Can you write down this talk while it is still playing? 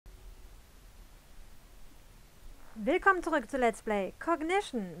Willkommen zurück zu Let's Play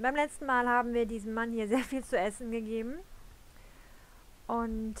Cognition. Beim letzten Mal haben wir diesem Mann hier sehr viel zu essen gegeben.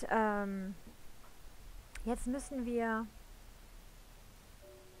 Und jetzt müssen wir...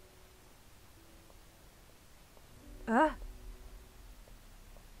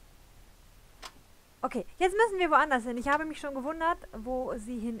 Okay, jetzt müssen wir woanders hin. Ich habe mich schon gewundert, wo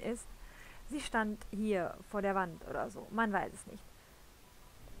sie hin ist. Sie stand hier vor der Wand oder so. Man weiß es nicht.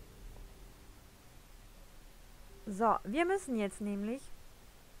 So, wir müssen jetzt nämlich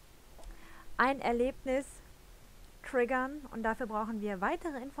ein Erlebnis triggern und dafür brauchen wir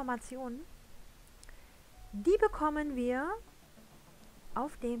weitere Informationen. Die bekommen wir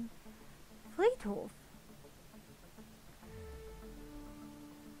auf dem Friedhof.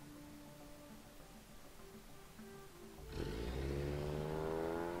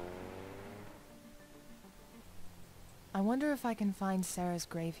 I wonder if I can find Sarah's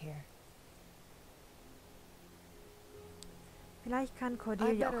grave here. Vielleicht kann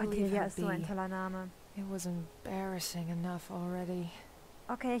Cordelia... Oh, Cordelia ist so ein toller Name. It was embarrassing enough already.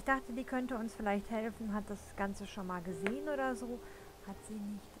 Okay, ich dachte, die könnte uns vielleicht helfen. Hat das Ganze schon mal gesehen oder so? Hat sie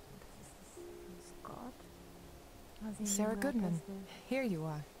nicht. Das ist das Gott. Sarah Goodman, here you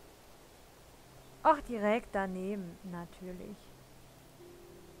are. Ach, direkt daneben, natürlich.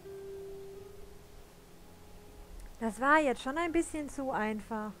 Das war jetzt schon ein bisschen zu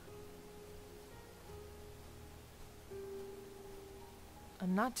einfach.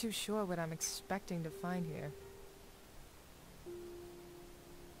 I'm not too sure what I'm expecting to find here.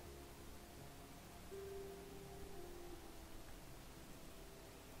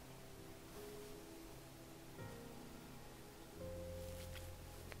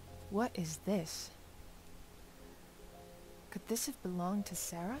 What is this? Could this have belonged to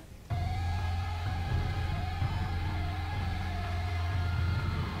Sarah?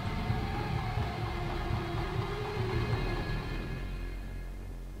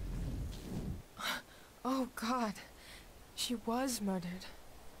 Oh God, she was murdered.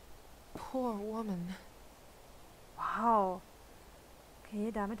 Poor woman. Wow.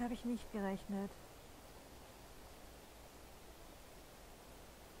 Okay, damit habe ich nicht gerechnet.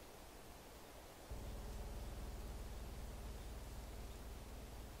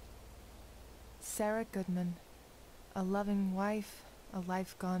 Sarah Goodman. A loving wife, a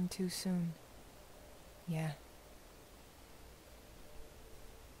life gone too soon. Yeah.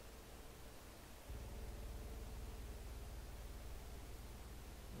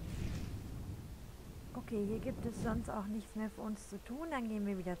 Okay, hier gibt es sonst auch nichts mehr für uns zu tun. Dann gehen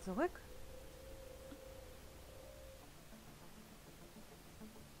wir wieder zurück.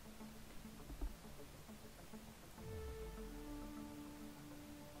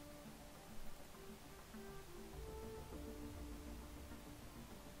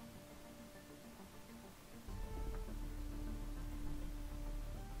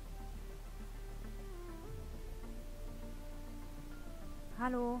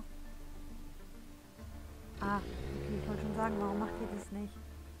 Hallo. Ah, okay, ich wollte schon sagen, warum macht ihr das nicht?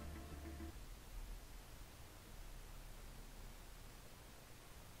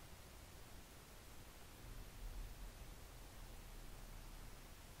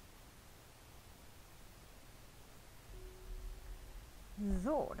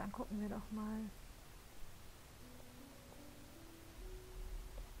 So, dann gucken wir doch mal.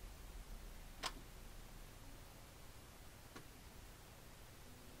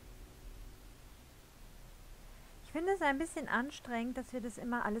 Ich finde es ein bisschen anstrengend, dass wir das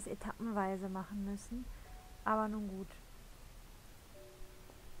immer alles etappenweise machen müssen. Aber nun gut.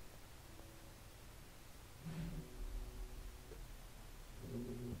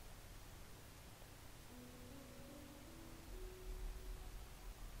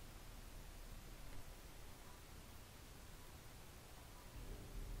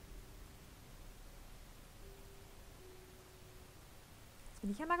 Jetzt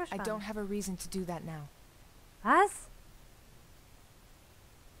bin ich ja mal I gespannt. don't have a reason to do that now. Was?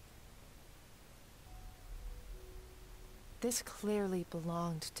 This clearly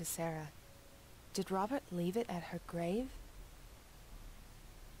belonged to Sarah. Did Robert leave it at her grave?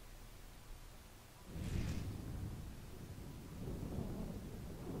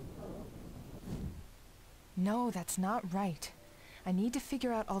 No, that's not right. I need to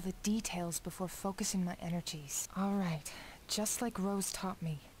figure out all the details before focusing my energies. All right, just like Rose taught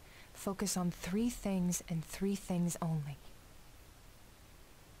me. Focus on 3 things and 3 things only.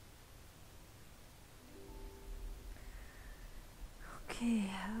 Okay,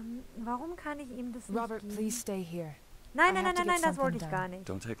 warum kann ich ihm das nicht Robert, geben? please stay here. Nein, I nein, have nein, to nein, get das wollte ich something gar done. nicht.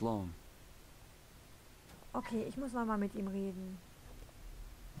 Don't take long. Okay, ich muss nochmal mit ihm reden.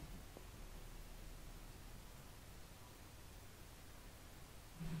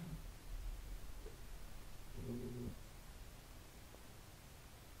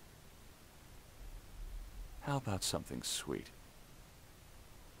 How about something sweet?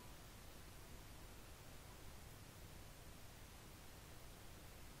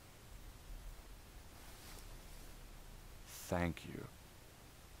 Thank you.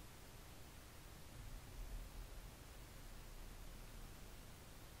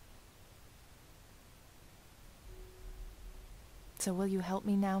 So will you help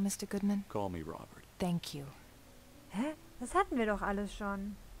me now, Mr. Goodman? Call me Robert. Thank you. Hä? Das hatten wir doch alles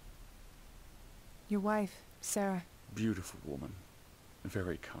schon. Your wife, Sarah. Beautiful woman.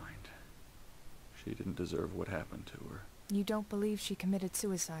 Very kind. She didn't deserve what happened to her. You don't believe she committed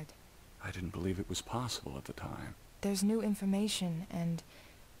suicide? I didn't believe it was possible at the time. There's new information, and...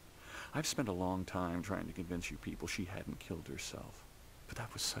 I've spent a long time trying to convince you people she hadn't killed herself. But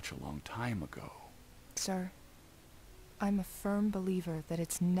that was such a long time ago. Sir, I'm a firm believer that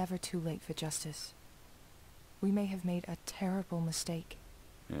it's never too late for justice. We may have made a terrible mistake.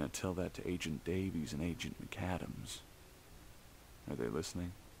 Yeah, tell that to Agent Davies and Agent McAdams. Are they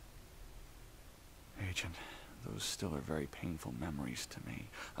listening? Agent, those still are very painful memories to me.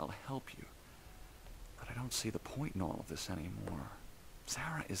 I'll help you. But I don't see the point in all of this anymore.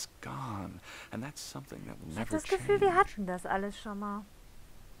 Sarah is gone, and that's something that will Ich habe never das Gefühl, wir change. hatten das alles schon mal.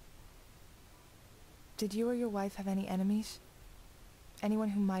 Did you or your wife have any enemies? Anyone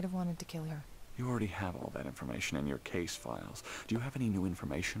who might have wanted to kill her? You already have all that information in your case files. Do you have any new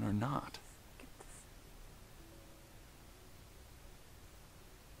information or not? Gibt es?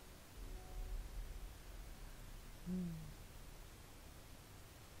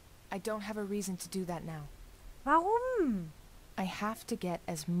 I don't have a reason to do that now. Warum? I have to get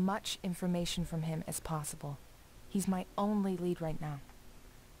as much information from him as possible. He's my only lead right now.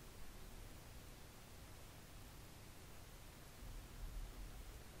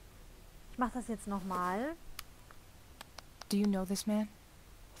 Ich mache das jetzt nochmal. Do you know this man?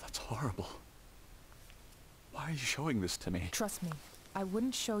 That's horrible. Why are you showing this to me? Trust me, I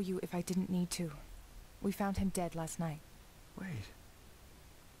wouldn't show you if I didn't need to. We found him dead last night. Wait.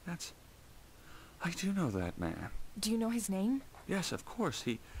 That's... I do know that man. Do you know his name? Yes, of course,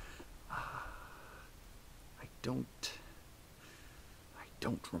 he... I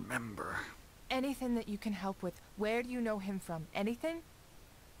don't remember. Anything that you can help with. Where do you know him from? Anything?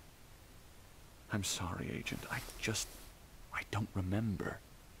 I'm sorry, Agent. I don't remember.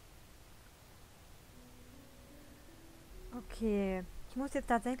 Okay. Ich muss jetzt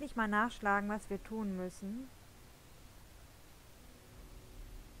tatsächlich mal nachschlagen, was wir tun müssen.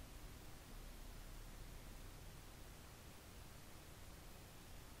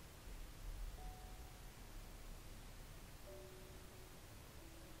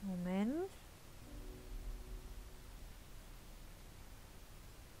 Moment.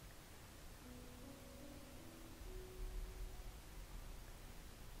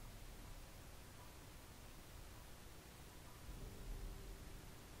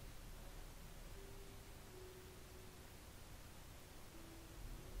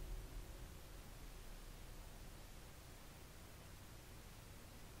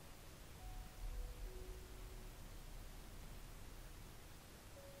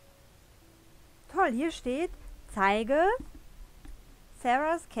 Toll, hier steht, zeige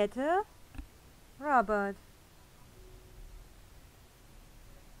Sarahs Kette Robert.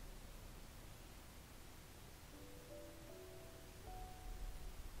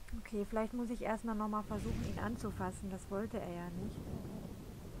 Okay, vielleicht muss ich erstmal nochmal versuchen, ihn anzufassen. Das wollte er ja nicht.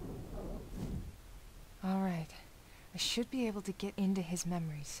 All right. I should be able to get into his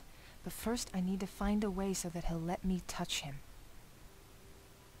memories. But first I need to find a way so that he'll let me touch him.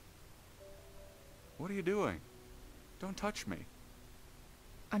 What are you doing? Don't touch me.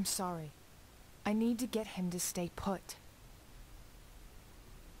 I'm sorry. I need to get him to stay put.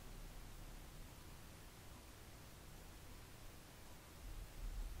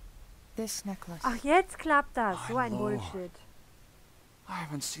 This necklace. Ach, jetzt klappt das. My So ein Lord. Bullshit. I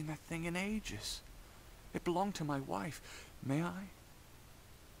haven't seen that thing in ages. It belonged to my wife. May I?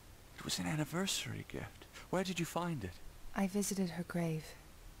 It was an anniversary gift. Where did you find it? I visited her grave.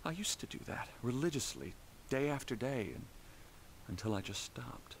 I used to do that, religiously, day after day, until I just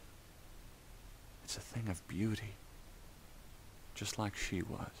stopped. It's a thing of beauty, just like she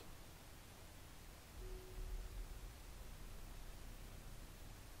was.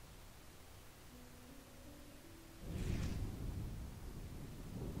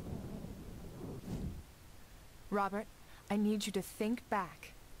 Robert, I need you to think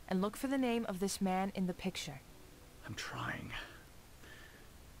back and look for the name of this man in the picture. I'm trying.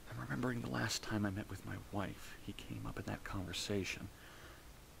 I'm remembering the last time I met with my wife. He came up in that conversation.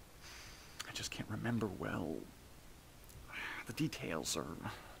 I just can't remember well. The details are...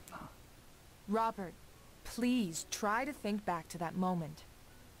 Robert, Please, try to think back to that moment.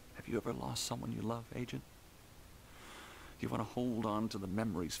 Have you ever lost someone you love, Agent? You want to hold on to the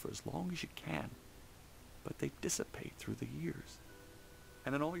memories for as long as you can, but they dissipate through the years.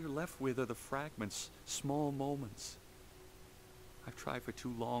 And then all you're left with are the fragments, small moments. I've tried for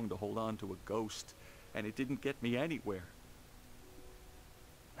too long to hold on to a ghost, and it didn't get me anywhere.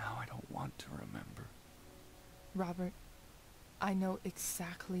 Now I don't want to remember. Robert, I know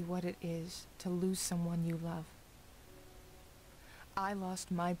exactly what it is to lose someone you love. I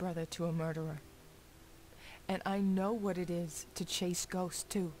lost my brother to a murderer. And I know what it is to chase ghosts,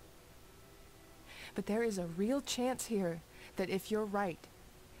 too. But there is a real chance here that if you're right,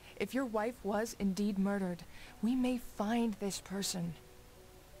 if your wife was indeed murdered, we may find this person.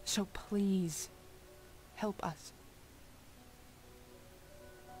 So please, help us.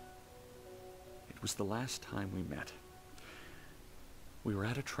 It was the last time we met. We were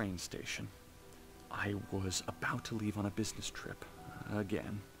at a train station. I was about to leave on a business trip,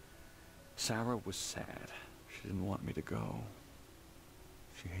 again. Sarah was sad. She didn't want me to go.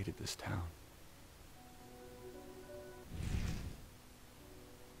 She hated this town.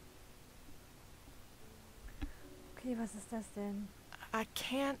 Okay, was ist das denn? I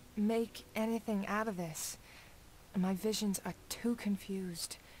can't make anything out of this. My visions are too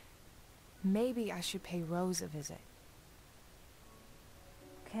confused. Maybe I should pay Rose a visit.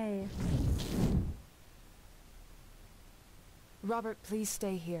 Okay. Robert, please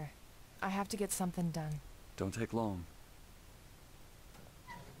stay here. I have to get something done. Don't take long.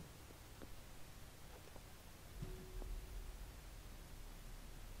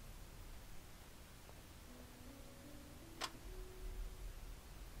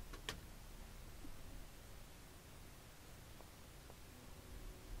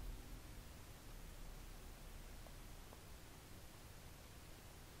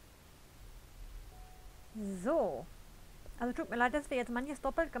 So. Also tut mir leid, dass wir jetzt manches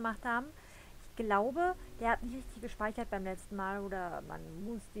doppelt gemacht haben. Ich glaube, der hat nicht richtig gespeichert beim letzten Mal oder man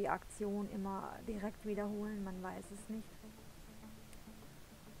muss die Aktion immer direkt wiederholen, man weiß es nicht.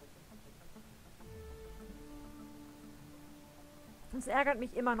 Es ärgert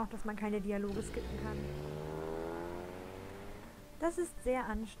mich immer noch, dass man keine Dialoge skippen kann. Das ist sehr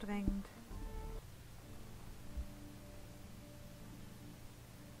anstrengend.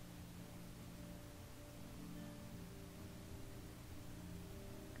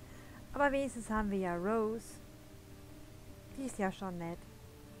 Aber wenigstens haben wir ja Rose. Die ist ja schon nett.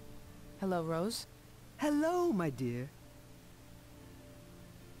 Hello, Rose. Hello, my dear.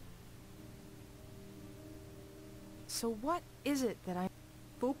 So what is it that I...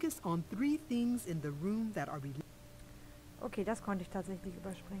 Focus on 3 things in the room that are related. Okay, das konnte ich tatsächlich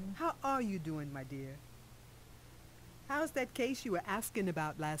überspringen. How are you doing, my dear? How's that case you were asking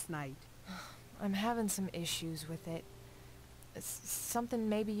about last night? I'm having some issues with it. Something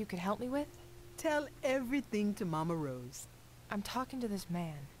maybe you could help me with? Tell everything to Mama Rose. I'm talking to this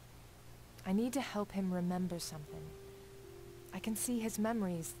man. I need to help him remember something. I can see his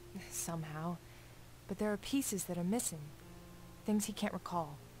memories, somehow, but there are pieces that are missing. Things he can't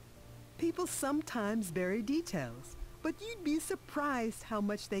recall. People sometimes bury details, but you'd be surprised how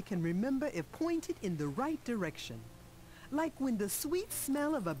much they can remember if pointed in the right direction. Like when the sweet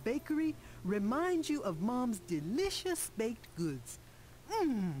smell of a bakery reminds you of Mom's delicious baked goods.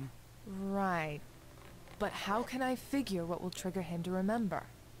 Mmm. Right. But how can I figure what will trigger him to remember?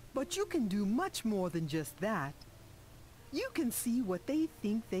 But you can do much more than just that. You can see what they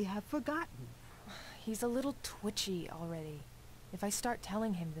think they have forgotten. He's a little twitchy already. If I start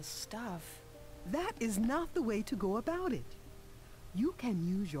telling him this stuff... That is not the way to go about it. You can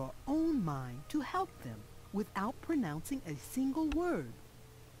use your own mind to help them without pronouncing a single word.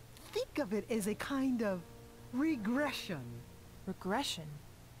 Think of it as a kind of regression. Regression?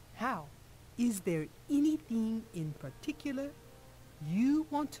 How? Is there anything in particular you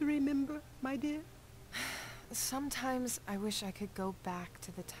want to remember, my dear? Sometimes I wish I could go back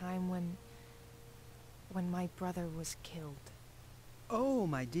to the time when my brother was killed. Oh,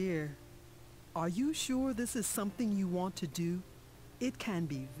 my dear. Are you sure this is something you want to do? It can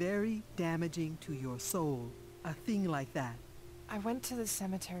be very damaging to your soul, a thing like that. I went to the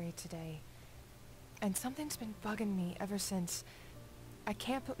cemetery today, and something's been bugging me ever since. I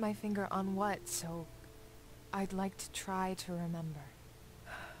can't put my finger on what, so I'd like to try to remember.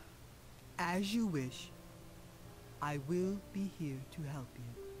 As you wish. I will be here to help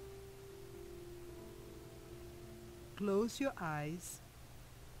you. Close your eyes.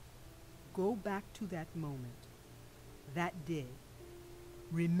 Go back to that moment, that day.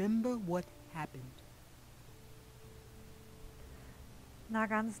 Remember what happened. Na,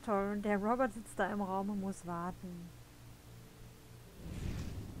 ganz toll. Und der Robert sitzt da im Raum und muss warten.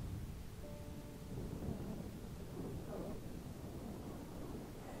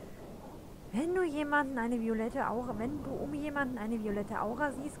 Wenn du um jemanden eine violette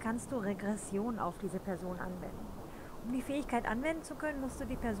Aura siehst, kannst du Regression auf diese Person anwenden. Um die Fähigkeit anwenden zu können, musst du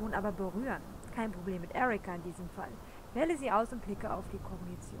die Person aber berühren. Kein Problem mit Erika in diesem Fall. Wähle sie aus und klicke auf die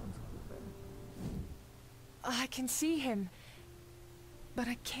Kognitionskugel. I can see him, but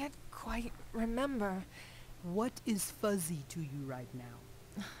I can't quite remember. What is fuzzy to you right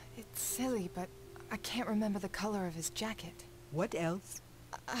now? It's silly, but I can't remember the color of his jacket. What else?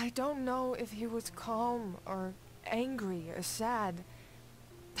 I don't know if he was calm or angry or sad.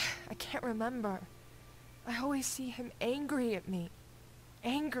 I can't remember. I always see him angry at me.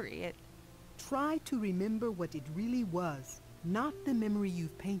 Angry at... Try to remember what it really was, not the memory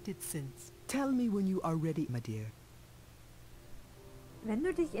you've painted since. Tell me when you are ready, my dear. Wenn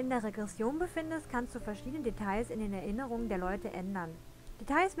du dich in der Regression befindest, kannst du verschiedene Details in den Erinnerungen der Leute ändern.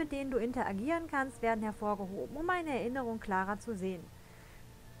 Details, mit denen du interagieren kannst, werden hervorgehoben, um eine Erinnerung klarer zu sehen.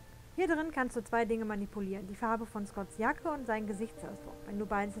 Hier drin kannst du 2 Dinge manipulieren, die Farbe von Scotts Jacke und seinen Gesichtsausdruck. Wenn du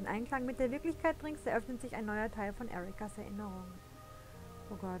beides in Einklang mit der Wirklichkeit bringst, eröffnet sich ein neuer Teil von Erikas Erinnerung.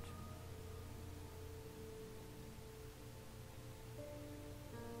 Oh Gott.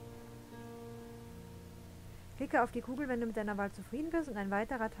 Klicke auf die Kugel, wenn du mit deiner Wahl zufrieden bist, und ein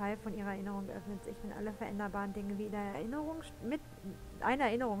weiterer Teil von ihrer Erinnerung öffnet sich. Wenn alle veränderbaren Dinge wie mit einer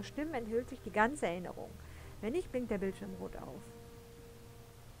Erinnerung stimmen, enthüllt sich die ganze Erinnerung. Wenn nicht, blinkt der Bildschirm rot auf.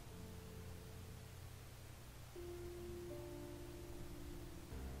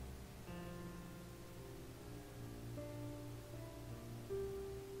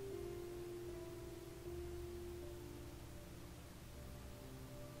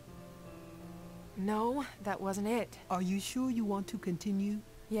 No, that wasn't it. Are you sure you want to continue?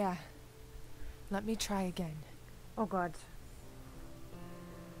 Yeah. Let me try again. Oh Gott.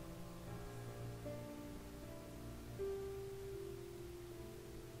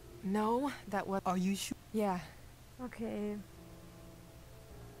 No, that was... Are you sure? Yeah. Okay.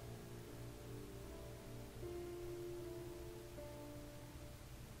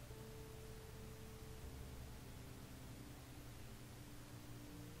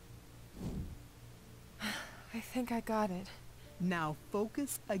 I think I got it. Now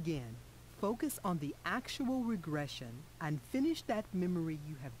focus again. Focus on the actual regression and finish that memory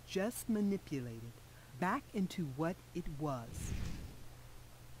you have just manipulated back into what it was.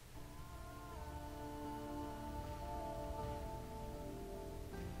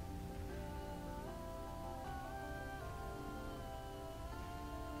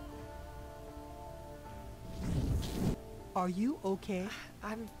 Are you okay?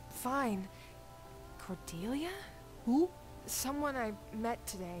 I'm fine. Cordelia? Who? Someone I met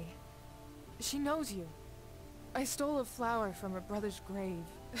today. She knows you. I stole a flower from her brother's grave.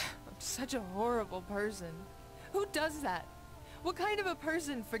 I'm such a horrible person. Who does that? What kind of a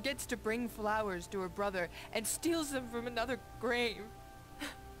person forgets to bring flowers to her brother and steals them from another grave?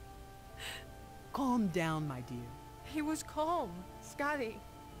 Calm down, my dear. He was calm, Scotty.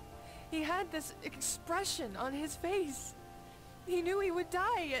 He had this expression on his face. He knew he would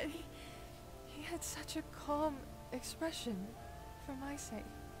die, yet he had such a calm expression for my sake.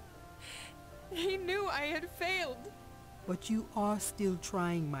 He knew I had failed. But you are still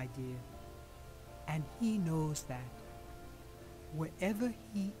trying, my dear. And he knows that. Wherever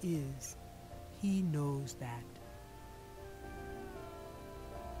he is, he knows that.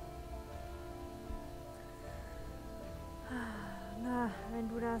 Na, wenn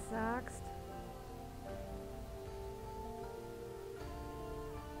du das sagst.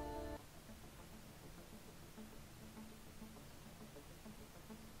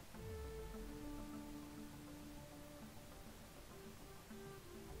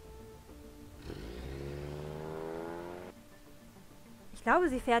 Ich glaube,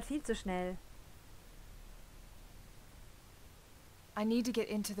 sie fährt viel zu schnell. I need to get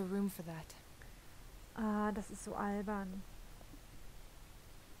into the room for that. Ah, das ist so albern.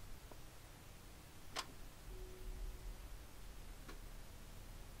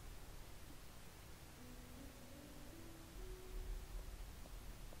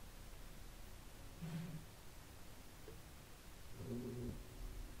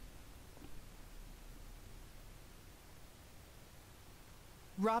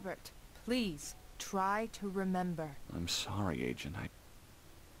 Robert, please, try to remember. I'm sorry, Agent.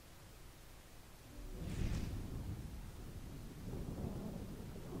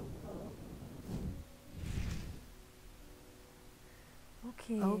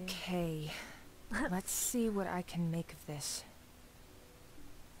 Okay. Okay. Let's see what I can make of this.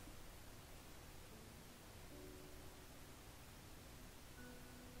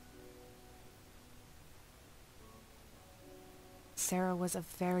 Sarah was a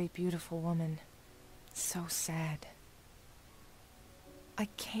very beautiful woman. So sad. I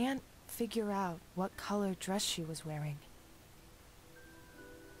can't figure out what color dress she was wearing.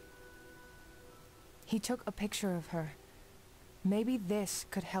 He took a picture of her. Maybe this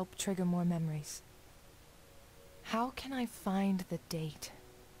could help trigger more memories. How can I find the date?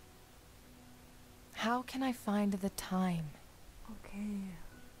 How can I find the time? Okay.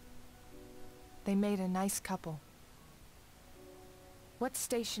 They made a nice couple. What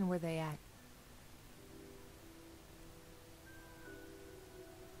station were they at?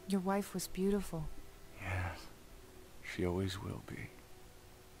 Your wife was beautiful. Yes, she always will be.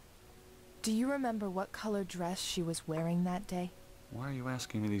 Do you remember what color dress she was wearing that day? Why are you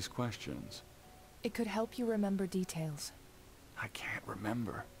asking me these questions? It could help you remember details. I can't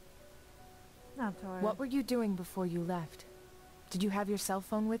remember. Na toll. What were you doing before you left? Did you have your cell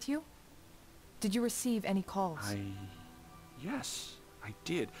phone with you? Did you receive any calls? Yes, I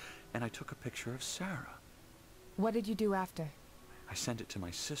did. And I took a picture of Sarah. What did you do after? I sent it to my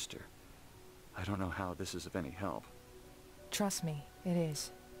sister. I don't know how this is of any help. Trust me, it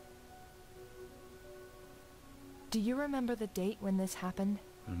is. Do you remember the date when this happened?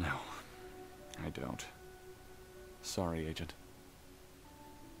 No, I don't. Sorry, Agent.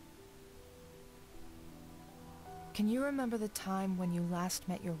 Can you remember the time when you last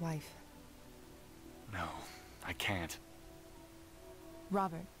met your wife? No, I can't.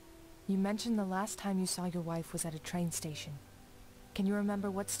 Robert, you mentioned the last time you saw your wife was at a train station. Can you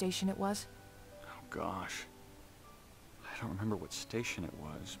remember what station it was? Oh, gosh. I don't remember what station it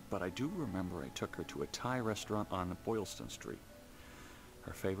was, but I do remember I took her to a Thai restaurant on Boylston Street.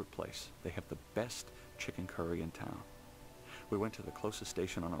 Her favorite place. They have the best chicken curry in town. We went to the closest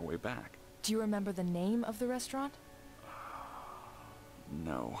station on our way back. Do you remember the name of the restaurant?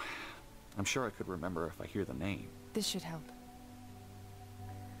 No. I'm sure I could remember if I hear the name. This should help.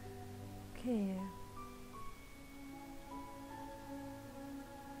 Okay.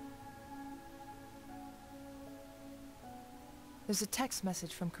 There's a text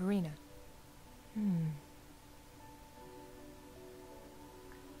message from Karina.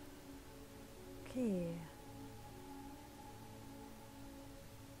 Okay.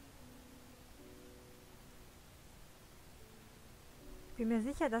 Ich bin mir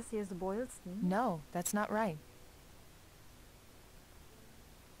sicher, dass hier ist Boylston. No, that's not right.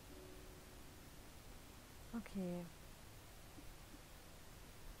 Okay.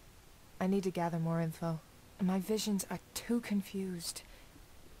 I need to gather more info. My visions are too confused.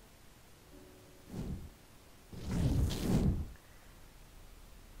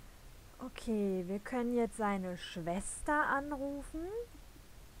 Okay, wir können jetzt seine Schwester anrufen.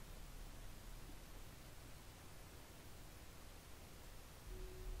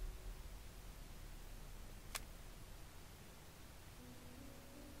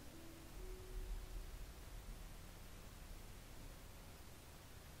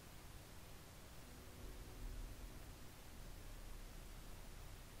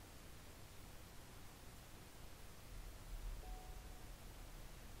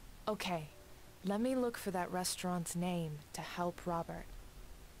 Okay, let me look for that restaurant's name to help Robert.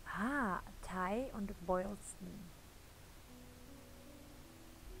 Ah, Thai und Boylston.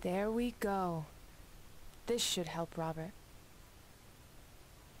 There we go. This should help Robert.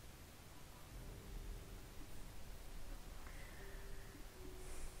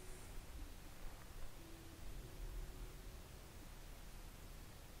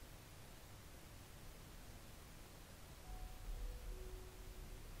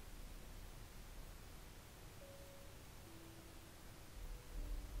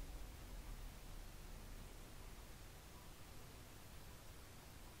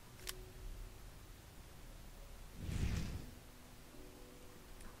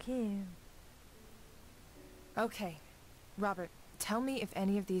 Okay. Okay, Robert, tell me if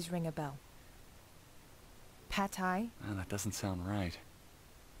any of these ring a bell. Pad Thai, That doesn't sound right.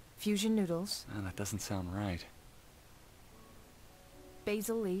 fusion noodles, That doesn't sound right.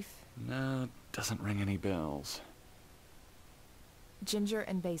 basil leaf, No, doesn't ring any bells. ginger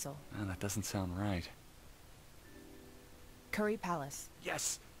and basil, That doesn't sound right. curry palace.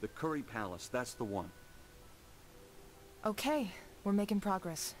 Yes, the Curry Palace. That's the one. Okay, we're making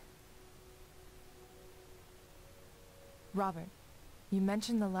progress. Robert, you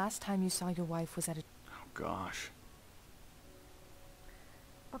mentioned the last time you saw your wife was at a... Oh, gosh.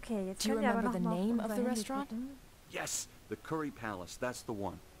 Okay, jetzt Do you können wir aber remember noch the mal auf name of unser the Handy restaurant? gucken. Yes, the Curry Palace. That's the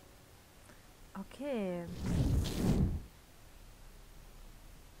one. Okay.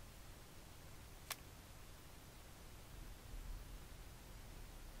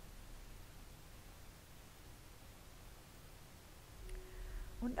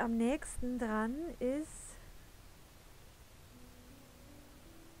 am nächsten dran ist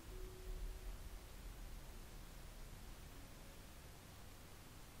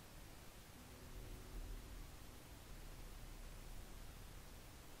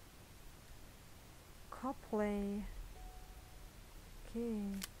Copley.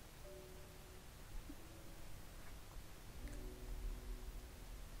 Okay.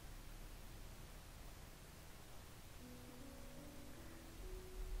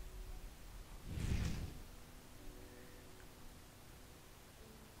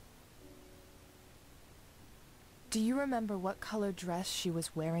 Do you remember what color dress she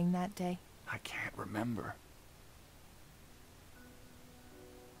was wearing that day? I can't remember.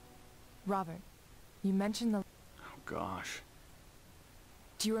 Robert, you mentioned the... Oh, gosh.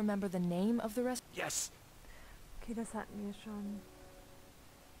 Do you remember the name of the rest? Yes! Okay, das hatten wir schon.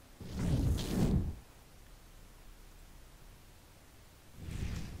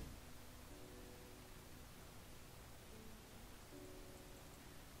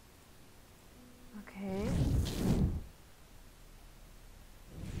 Okay.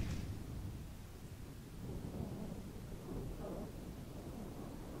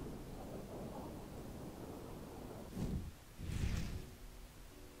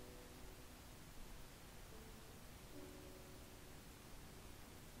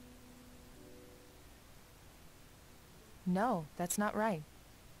 No, that's not right.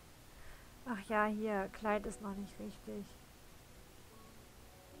 Ach ja, hier, Kleid ist noch nicht richtig.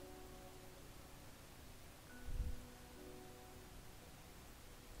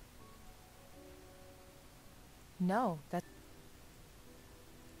 No, that...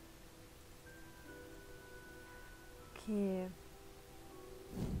 Okay.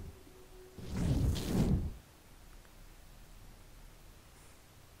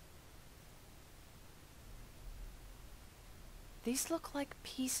 These look like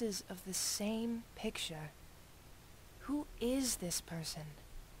pieces of the same picture. Who is this person?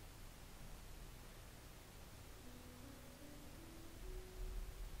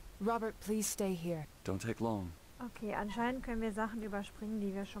 Robert, please stay here. Don't take long. Okay, anscheinend können wir Sachen überspringen,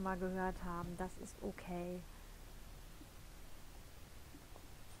 die wir schon mal gehört haben. Das ist okay.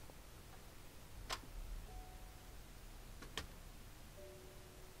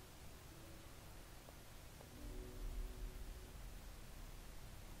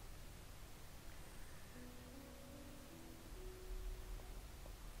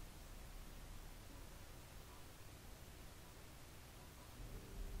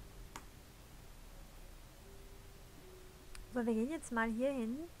 So, wir gehen jetzt mal hier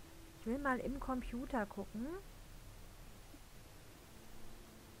hin. Ich will mal im Computer gucken.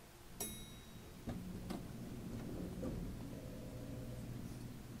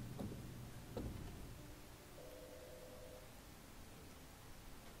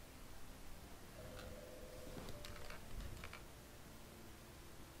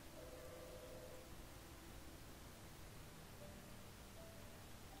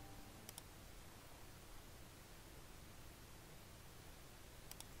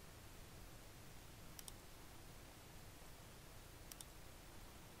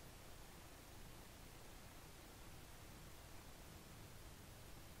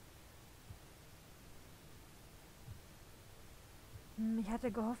 Ich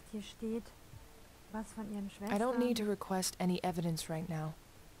hatte gehofft, hier steht was von ihren Schwestern. I don't need to request any evidence right now.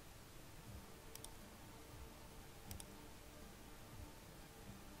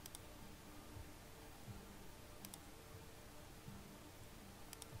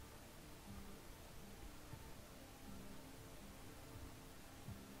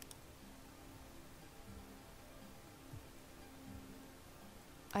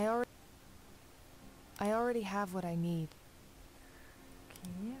 I already have what I need.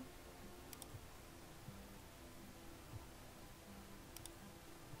 Okay.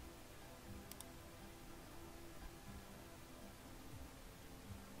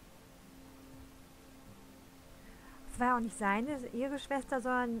 Es war ja auch nicht ihre Schwester,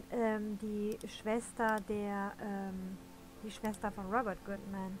 sondern die Schwester die Schwester von Robert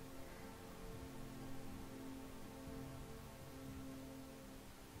Goodman.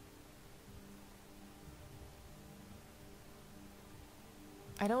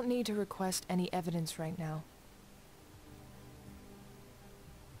 I don't need to request any evidence right now.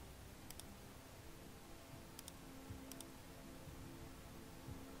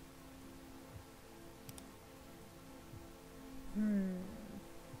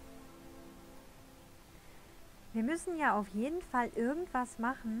 Wir müssen ja auf jeden Fall irgendwas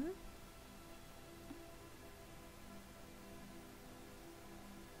machen.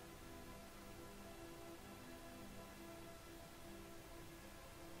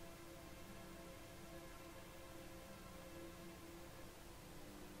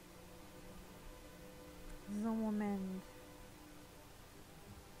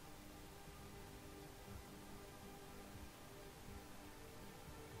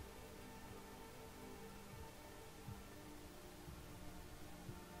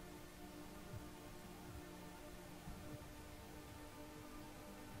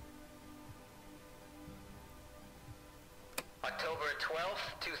 October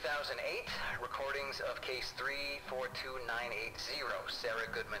 12th, 2008, recordings of case 342980, Sarah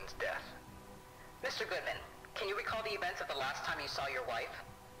Goodman's death. Mr. Goodman, can you recall the events of the last time you saw your wife?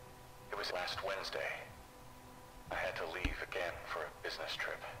 It was last Wednesday. I had to leave again for a business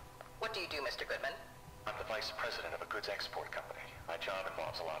trip. What do you do, Mr. Goodman? I'm the vice president of a goods export company. My job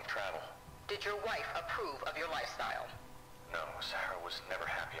involves a lot of travel. Did your wife approve of your lifestyle? No, Sarah was never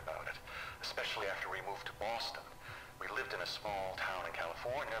happy about it, especially after we moved to Boston. We lived in a small town in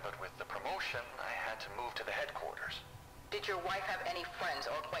California, but with the promotion, I had to move to the headquarters. Did your wife have any friends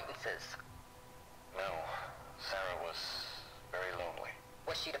or acquaintances? No, Sarah was very lonely.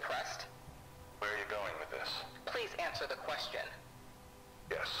 Was she depressed? Where are you going with this? Please answer the question.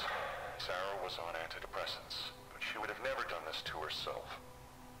 Yes, Sarah was on antidepressants, but she would have never done this to herself.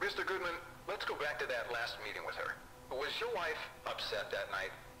 Mr. Goodman, let's go back to that last meeting with her. Was your wife upset that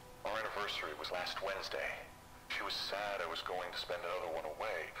night? Our anniversary was last Wednesday. She was sad I was going to spend another one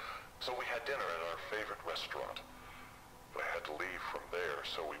away, so we had dinner at our favorite restaurant. But I had to leave from there,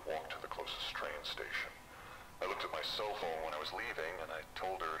 so we walked to the closest train station. I looked at my cell phone when I was leaving, and I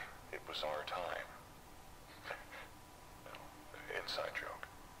told her it was our time. No, inside joke.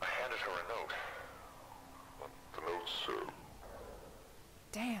 I handed her a note. The note said...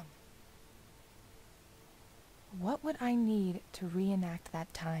 Damn. What would I need to reenact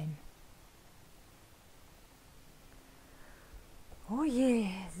that time? Oh je,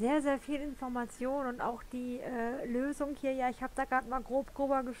 sehr, sehr viel Information und auch die Lösung hier, ja, ich habe da gerade mal grob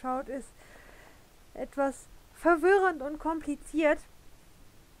drüber geschaut, ist etwas verwirrend und kompliziert.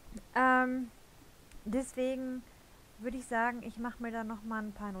 Deswegen würde ich sagen, ich mache mir da nochmal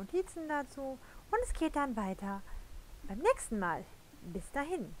ein paar Notizen dazu und es geht dann weiter beim nächsten Mal. Bis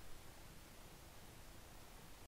dahin.